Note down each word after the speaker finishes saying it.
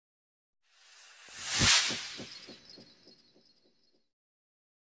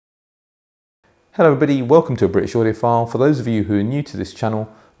Hello everybody, welcome to A British Audiophile. For those of you who are new to this channel,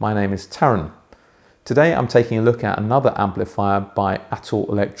 my name is Taran. Today I'm taking a look at another amplifier by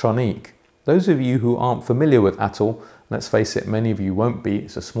Atoll Electronique. Those of you who aren't familiar with Atoll, let's face it, many of you won't be,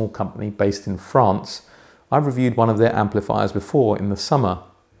 it's a small company based in France. I've reviewed one of their amplifiers before in the summer.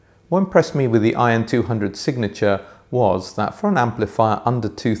 What impressed me with the IN200 Signature was that for an amplifier under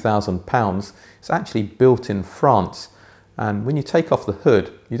 £2,000, it's actually built in France. And when you take off the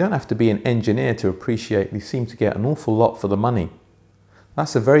hood, you don't have to be an engineer to appreciate you seem to get an awful lot for the money.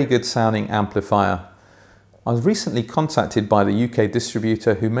 That's a very good sounding amplifier. I was recently contacted by the UK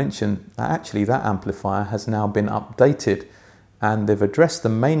distributor who mentioned that actually that amplifier has now been updated and they've addressed the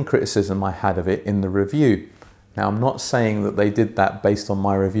main criticism I had of it in the review. Now I'm not saying that they did that based on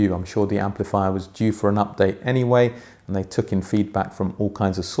my review. I'm sure the amplifier was due for an update anyway and they took in feedback from all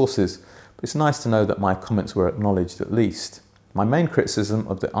kinds of sources. It's nice to know that my comments were acknowledged at least. My main criticism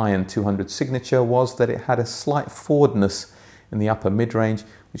of the IN200 Signature was that it had a slight forwardness in the upper mid-range,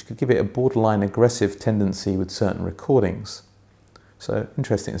 which could give it a borderline aggressive tendency with certain recordings. So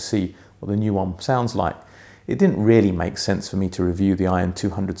interesting to see what the new one sounds like. It didn't really make sense for me to review the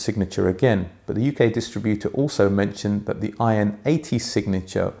IN200 Signature again, but the UK distributor also mentioned that the IN80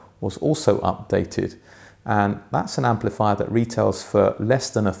 Signature was also updated. And that's an amplifier that retails for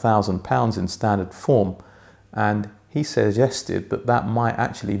less than £1,000 in standard form, and he suggested that that might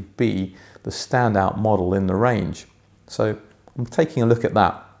actually be the standout model in the range. So I'm taking a look at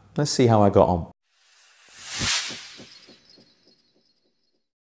that. Let's see how I got on.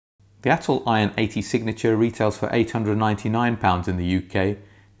 The Atoll IN80 Signature retails for £899 in the UK.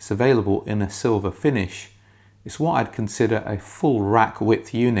 It's available in a silver finish. It's what I'd consider a full rack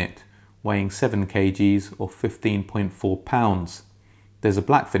width unit, weighing 7 kgs or 15.4 pounds. There's a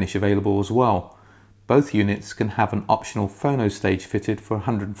black finish available as well. Both units can have an optional phono stage fitted for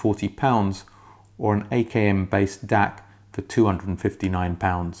 £140 or an AKM based DAC for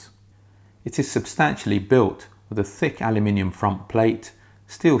 £259. It is substantially built with a thick aluminium front plate,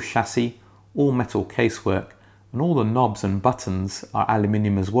 steel chassis, all metal casework, and all the knobs and buttons are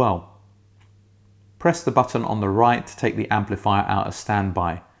aluminium as well. Press the button on the right to take the amplifier out of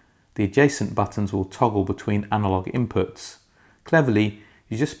standby. The adjacent buttons will toggle between analog inputs. Cleverly,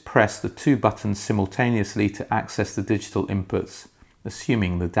 you just press the two buttons simultaneously to access the digital inputs,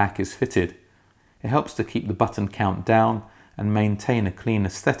 assuming the DAC is fitted. It helps to keep the button count down and maintain a clean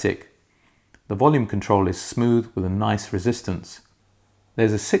aesthetic. The volume control is smooth with a nice resistance.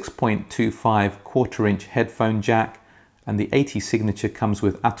 There's a 6.25 1/4-inch headphone jack, and the 80 Signature comes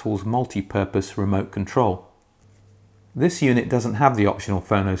with Atoll's multi-purpose remote control. This unit doesn't have the optional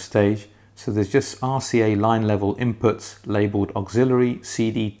phono stage, so there's just RCA line level inputs labelled auxiliary,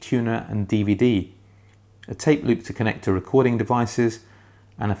 CD, tuner and DVD, a tape loop to connect to recording devices,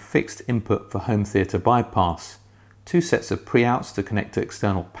 and a fixed input for home theatre bypass, two sets of pre-outs to connect to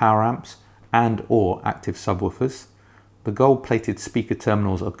external power amps and or active subwoofers. The gold-plated speaker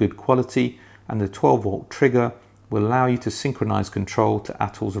terminals are good quality, and the 12-volt trigger will allow you to synchronize control to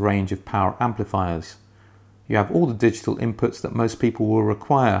Atoll's range of power amplifiers. You have all the digital inputs that most people will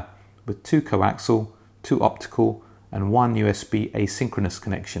require, with 2 coaxial, 2 optical and 1 USB asynchronous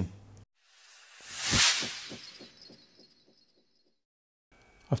connection.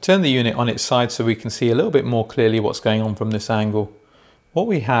 I've turned the unit on its side so we can see a little bit more clearly what's going on from this angle. What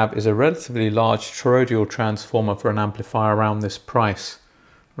we have is a relatively large toroidal transformer for an amplifier around this price,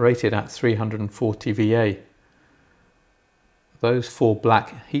 rated at 340 VA. Those 4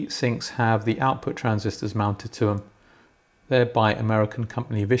 black heat sinks have the output transistors mounted to them. They're by American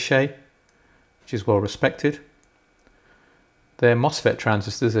company Vishay, which is well respected. They're MOSFET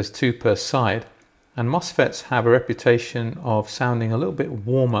transistors, there's 2 per side, and MOSFETs have a reputation of sounding a little bit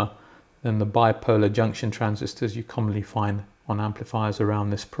warmer than the bipolar junction transistors you commonly find on amplifiers around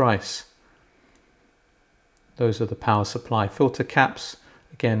this price. Those are the power supply filter caps,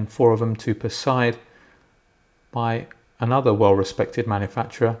 again 4 of them, 2 per side, by another well-respected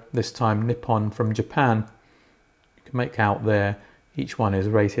manufacturer, this time Nippon from Japan. You can make out there, each one is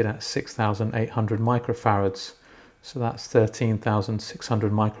rated at 6,800 microfarads, so that's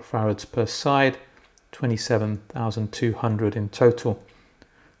 13,600 microfarads per side, 27,200 in total.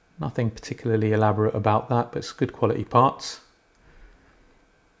 Nothing particularly elaborate about that, but it's good quality parts.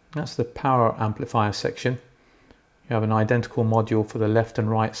 That's the power amplifier section. You have an identical module for the left and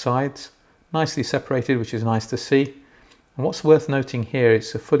right sides, nicely separated, which is nice to see. And what's worth noting here,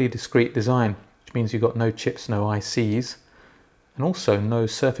 it's a fully discrete design, which means you've got no chips, no ICs, and also no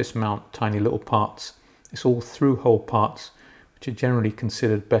surface mount tiny little parts. It's all through-hole parts, which are generally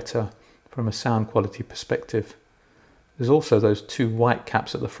considered better from a sound quality perspective. There's also those 2 white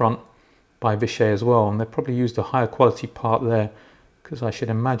caps at the front, by Vishay as well, and they probably used a higher quality part there, because I should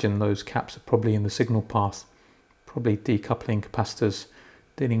imagine those caps are probably in the signal path, probably decoupling capacitors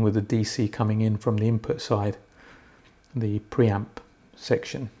dealing with the DC coming in from the input side, the preamp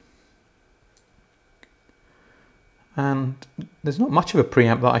section. And there's not much of a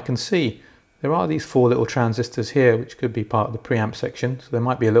preamp that I can see. There are these 4 little transistors here which could be part of the preamp section, so there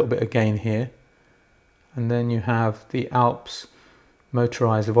might be a little bit of gain here. And then you have the Alps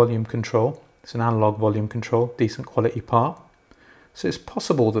motorized volume control. It's an analog volume control, decent quality part. So it's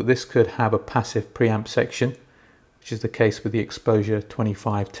possible that this could have a passive preamp section, which is the case with the Exposure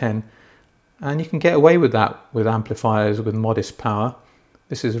 2510. And you can get away with that with amplifiers with modest power.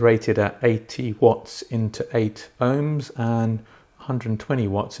 This is rated at 80 watts into 8 ohms and 120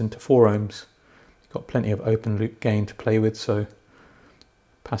 watts into 4 ohms. You've got plenty of open loop gain to play with, so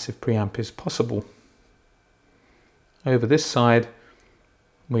passive preamp is possible. Over this side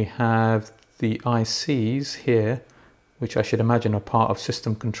we have the ICs here, which I should imagine are part of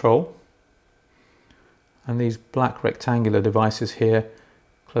system control. And these black rectangular devices here,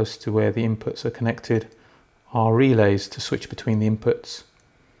 close to where the inputs are connected, are relays to switch between the inputs.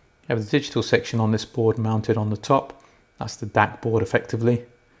 You have the digital section on this board mounted on the top. That's the DAC board effectively.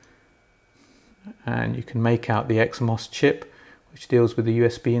 And you can make out the XMOS chip, which deals with the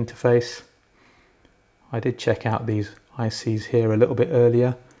USB interface. I did check out these ICs here a little bit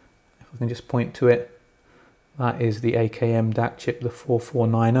earlier. If I can just point to it, that is the AKM DAC chip, the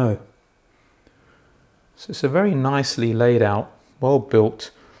 4490. So it's a very nicely laid out, well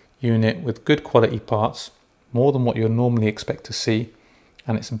built unit with good quality parts, more than what you'll normally expect to see.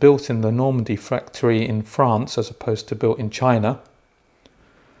 And it's built in the Normandy factory in France as opposed to built in China.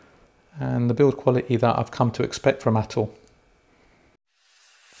 And the build quality that I've come to expect from Atoll.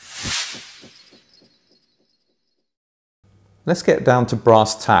 Let's get down to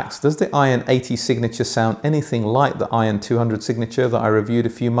brass tacks. Does the IN80 Signature sound anything like the IN200 Signature that I reviewed a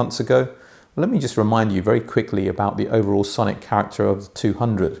few months ago? Well, let me just remind you very quickly about the overall sonic character of the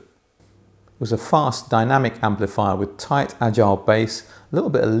 200. It was a fast, dynamic amplifier with tight, agile bass, a little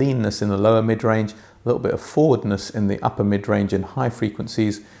bit of leanness in the lower mid-range, a little bit of forwardness in the upper mid-range and high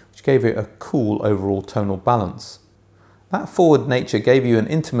frequencies, which gave it a cool overall tonal balance. That forward nature gave you an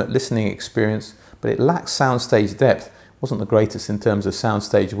intimate listening experience, but it lacked soundstage depth. Wasn't the greatest in terms of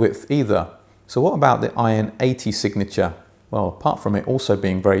soundstage width either. So what about the IN80 Signature? Well, apart from it also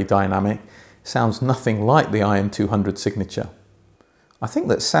being very dynamic, it sounds nothing like the IN200 Signature. I think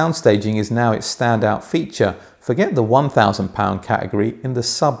that soundstaging is now its standout feature. Forget the £1,000 category, in the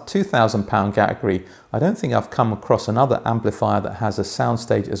sub £2,000 category, I don't think I've come across another amplifier that has a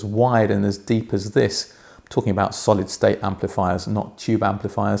soundstage as wide and as deep as this. I'm talking about solid state amplifiers, not tube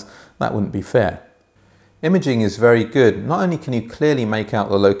amplifiers. That wouldn't be fair. Imaging is very good. Not only can you clearly make out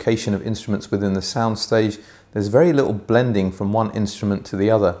the location of instruments within the soundstage, there's very little blending from one instrument to the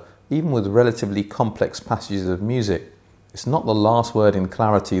other, even with relatively complex passages of music. It's not the last word in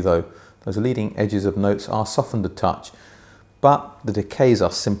clarity though. Those leading edges of notes are softened a touch, but the decays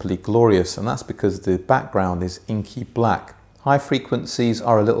are simply glorious, and that's because the background is inky black. High frequencies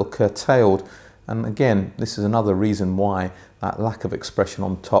are a little curtailed, and again, this is another reason why that lack of expression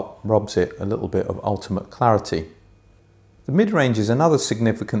on top robs it a little bit of ultimate clarity. The mid-range is another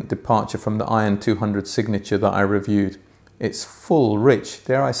significant departure from the IN200 Signature that I reviewed. It's full, rich,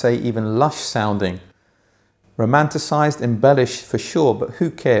 dare I say even lush sounding. Romanticized, embellished for sure, but who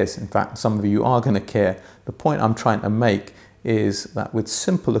cares? In fact, some of you are going to care. The point I'm trying to make is that with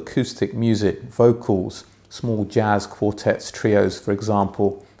simple acoustic music, vocals, small jazz quartets, trios for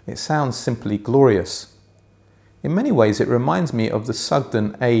example, it sounds simply glorious. In many ways it reminds me of the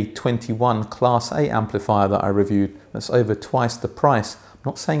Sugden A21 Class A amplifier that I reviewed. That's over twice the price. I'm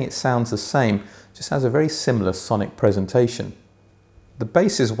not saying it sounds the same, it just has a very similar sonic presentation. The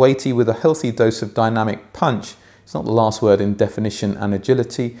bass is weighty with a healthy dose of dynamic punch. It's not the last word in definition and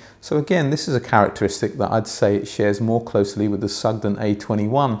agility, so again this is a characteristic that I'd say it shares more closely with the Sugden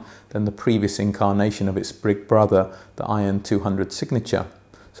A21 than the previous incarnation of its big brother, the IN200 Signature.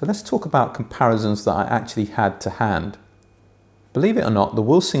 So let's talk about comparisons that I actually had to hand. Believe it or not, the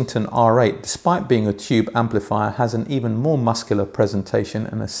Wilsington R8, despite being a tube amplifier, has an even more muscular presentation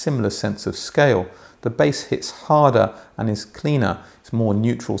and a similar sense of scale. The bass hits harder and is cleaner. It's more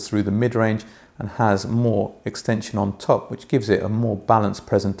neutral through the mid-range and has more extension on top, which gives it a more balanced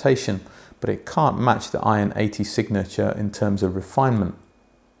presentation, but it can't match the IN80 Signature in terms of refinement.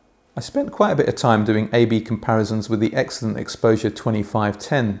 I spent quite a bit of time doing A-B comparisons with the excellent Exposure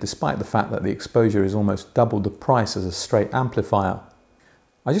 2510, despite the fact that the Exposure is almost double the price as a straight amplifier.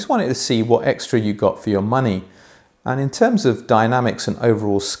 I just wanted to see what extra you got for your money. And in terms of dynamics and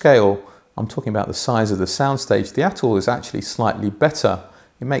overall scale, I'm talking about the size of the soundstage, the Atoll is actually slightly better.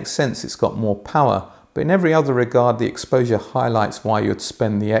 It makes sense, it's got more power, but in every other regard the exposure highlights why you'd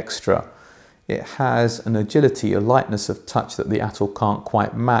spend the extra. It has an agility, a lightness of touch that the Atoll can't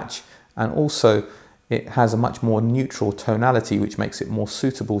quite match, and also it has a much more neutral tonality which makes it more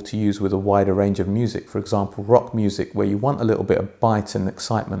suitable to use with a wider range of music. For example, rock music where you want a little bit of bite and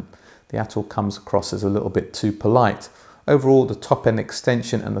excitement. The Atoll comes across as a little bit too polite. Overall, the top end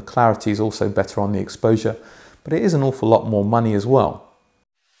extension and the clarity is also better on the exposure, but it is an awful lot more money as well.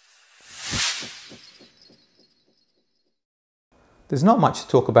 There's not much to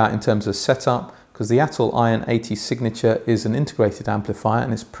talk about in terms of setup because the Atoll IN80 Signature is an integrated amplifier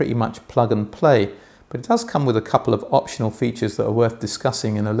and it's pretty much plug and play, but it does come with a couple of optional features that are worth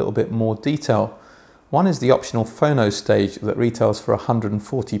discussing in a little bit more detail. One is the optional phono stage that retails for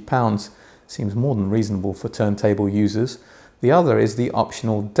 £140, seems more than reasonable for turntable users. The other is the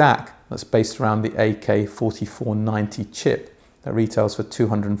optional DAC that's based around the AK4490 chip that retails for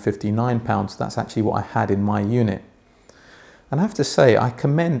 £259. That's actually what I had in my unit. And I have to say, I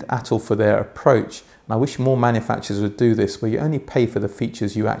commend Atoll for their approach, and I wish more manufacturers would do this, where you only pay for the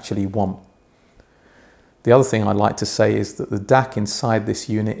features you actually want. The other thing I'd like to say is that the DAC inside this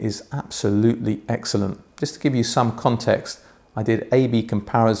unit is absolutely excellent. Just to give you some context, I did A/B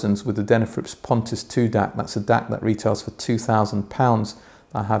comparisons with the Denafrips Pontus 2 DAC. That's a DAC that retails for £2,000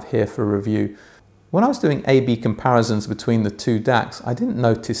 that I have here for review. When I was doing A/B comparisons between the two DACs, I didn't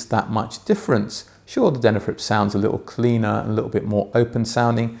notice that much difference. Sure, the Denafrips sounds a little cleaner and a little bit more open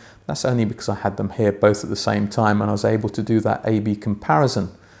sounding. That's only because I had them here both at the same time and I was able to do that A/B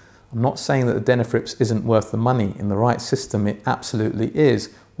comparison. I'm not saying that the Denafrips isn't worth the money. In the right system, it absolutely is.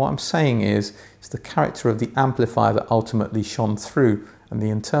 What I'm saying is, it's the character of the amplifier that ultimately shone through, and the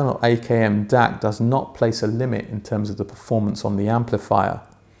internal AKM DAC does not place a limit in terms of the performance on the amplifier.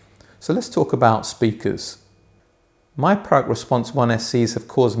 So let's talk about speakers. My product Response 1 SCs have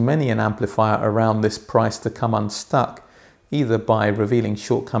caused many an amplifier around this price to come unstuck, either by revealing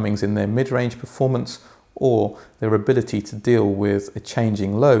shortcomings in their mid-range performance or their ability to deal with a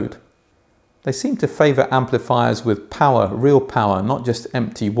changing load. They seem to favour amplifiers with power, real power, not just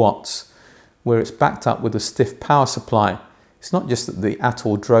empty watts, where it's backed up with a stiff power supply. It's not just that the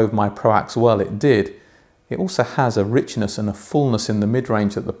Atoll drove my Proax well, it did. It also has a richness and a fullness in the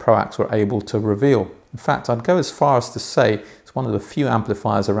mid-range that the Proax were able to reveal. In fact, I'd go as far as to say it's one of the few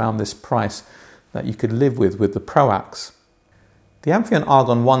amplifiers around this price that you could live with the Proax. The Amphion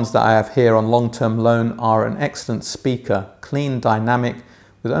Argon 1s that I have here on long-term loan are an excellent speaker, clean, dynamic,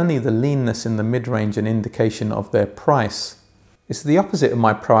 with only the leanness in the mid-range an indication of their price. It's the opposite of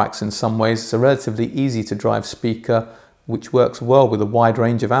my Proax in some ways. It's a relatively easy to drive speaker which works well with a wide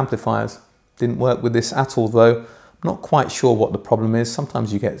range of amplifiers. Didn't work with this Atoll though. I'm not quite sure what the problem is.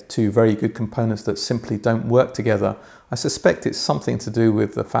 Sometimes you get two very good components that simply don't work together. I suspect it's something to do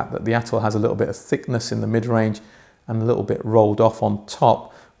with the fact that the Atoll has a little bit of thickness in the mid-range and a little bit rolled off on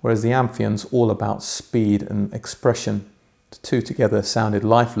top, whereas the Amphion's all about speed and expression. The two together sounded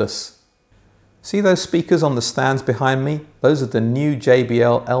lifeless. See those speakers on the stands behind me? Those are the new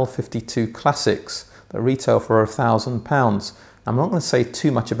JBL L52 Classics that retail for £1,000. I'm not going to say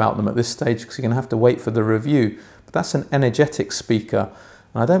too much about them at this stage because you're going to have to wait for the review, but that's an energetic speaker.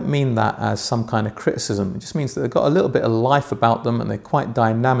 And I don't mean that as some kind of criticism. It just means that they've got a little bit of life about them and they're quite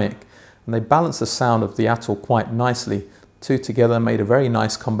dynamic. And they balance the sound of the Atoll quite nicely. Two together made a very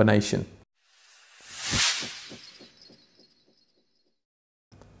nice combination.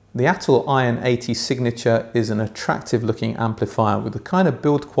 The Atoll IN80 Signature is an attractive looking amplifier with the kind of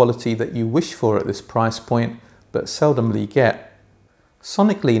build quality that you wish for at this price point, but seldomly get.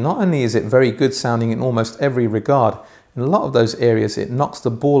 Sonically, not only is it very good sounding in almost every regard, in a lot of those areas it knocks the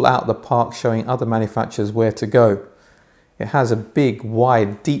ball out of the park, showing other manufacturers where to go. It has a big,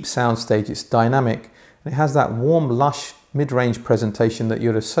 wide, deep soundstage, it's dynamic, and it has that warm, lush, mid-range presentation that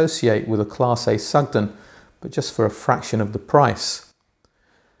you'd associate with a Class A Sugden, but just for a fraction of the price.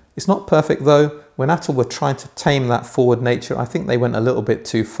 It's not perfect though. When Atoll were trying to tame that forward nature, I think they went a little bit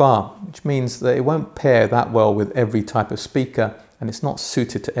too far, which means that it won't pair that well with every type of speaker, and it's not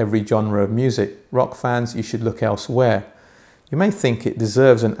suited to every genre of music. Rock fans, you should look elsewhere. You may think it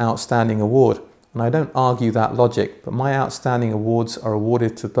deserves an outstanding award, and I don't argue that logic, but my outstanding awards are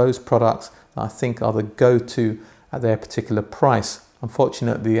awarded to those products that I think are the go-to at their particular price.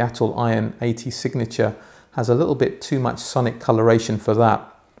 Unfortunately, the Atoll IN80 Signature has a little bit too much sonic coloration for that.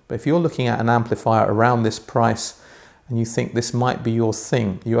 But if you're looking at an amplifier around this price and you think this might be your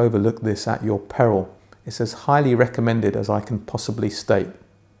thing, you overlook this at your peril. It's as highly recommended as I can possibly state.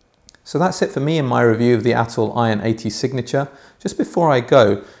 So that's it for me in my review of the Atoll IN80 Signature. Just before I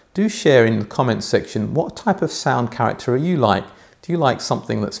go, Do share in the comments section what type of sound character are you like. Do you like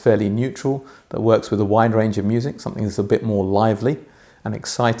something that's fairly neutral, that works with a wide range of music, something that's a bit more lively and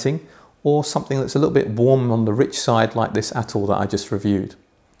exciting, or something that's a little bit warm on the rich side like this Atoll that I just reviewed?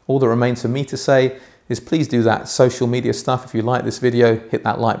 All that remains for me to say is please do that social media stuff. If you like this video, hit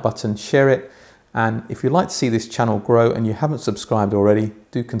that like button, share it. And if you'd like to see this channel grow and you haven't subscribed already,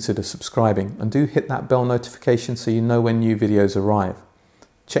 do consider subscribing and do hit that bell notification so you know when new videos arrive.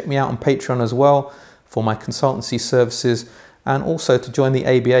 Check me out on Patreon as well for my consultancy services, and also to join the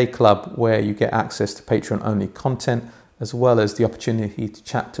ABA Club, where you get access to Patreon only content as well as the opportunity to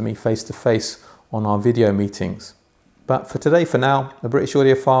chat to me face to face on our video meetings. But for today, for now, the British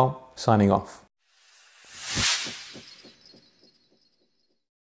Audiophile signing off.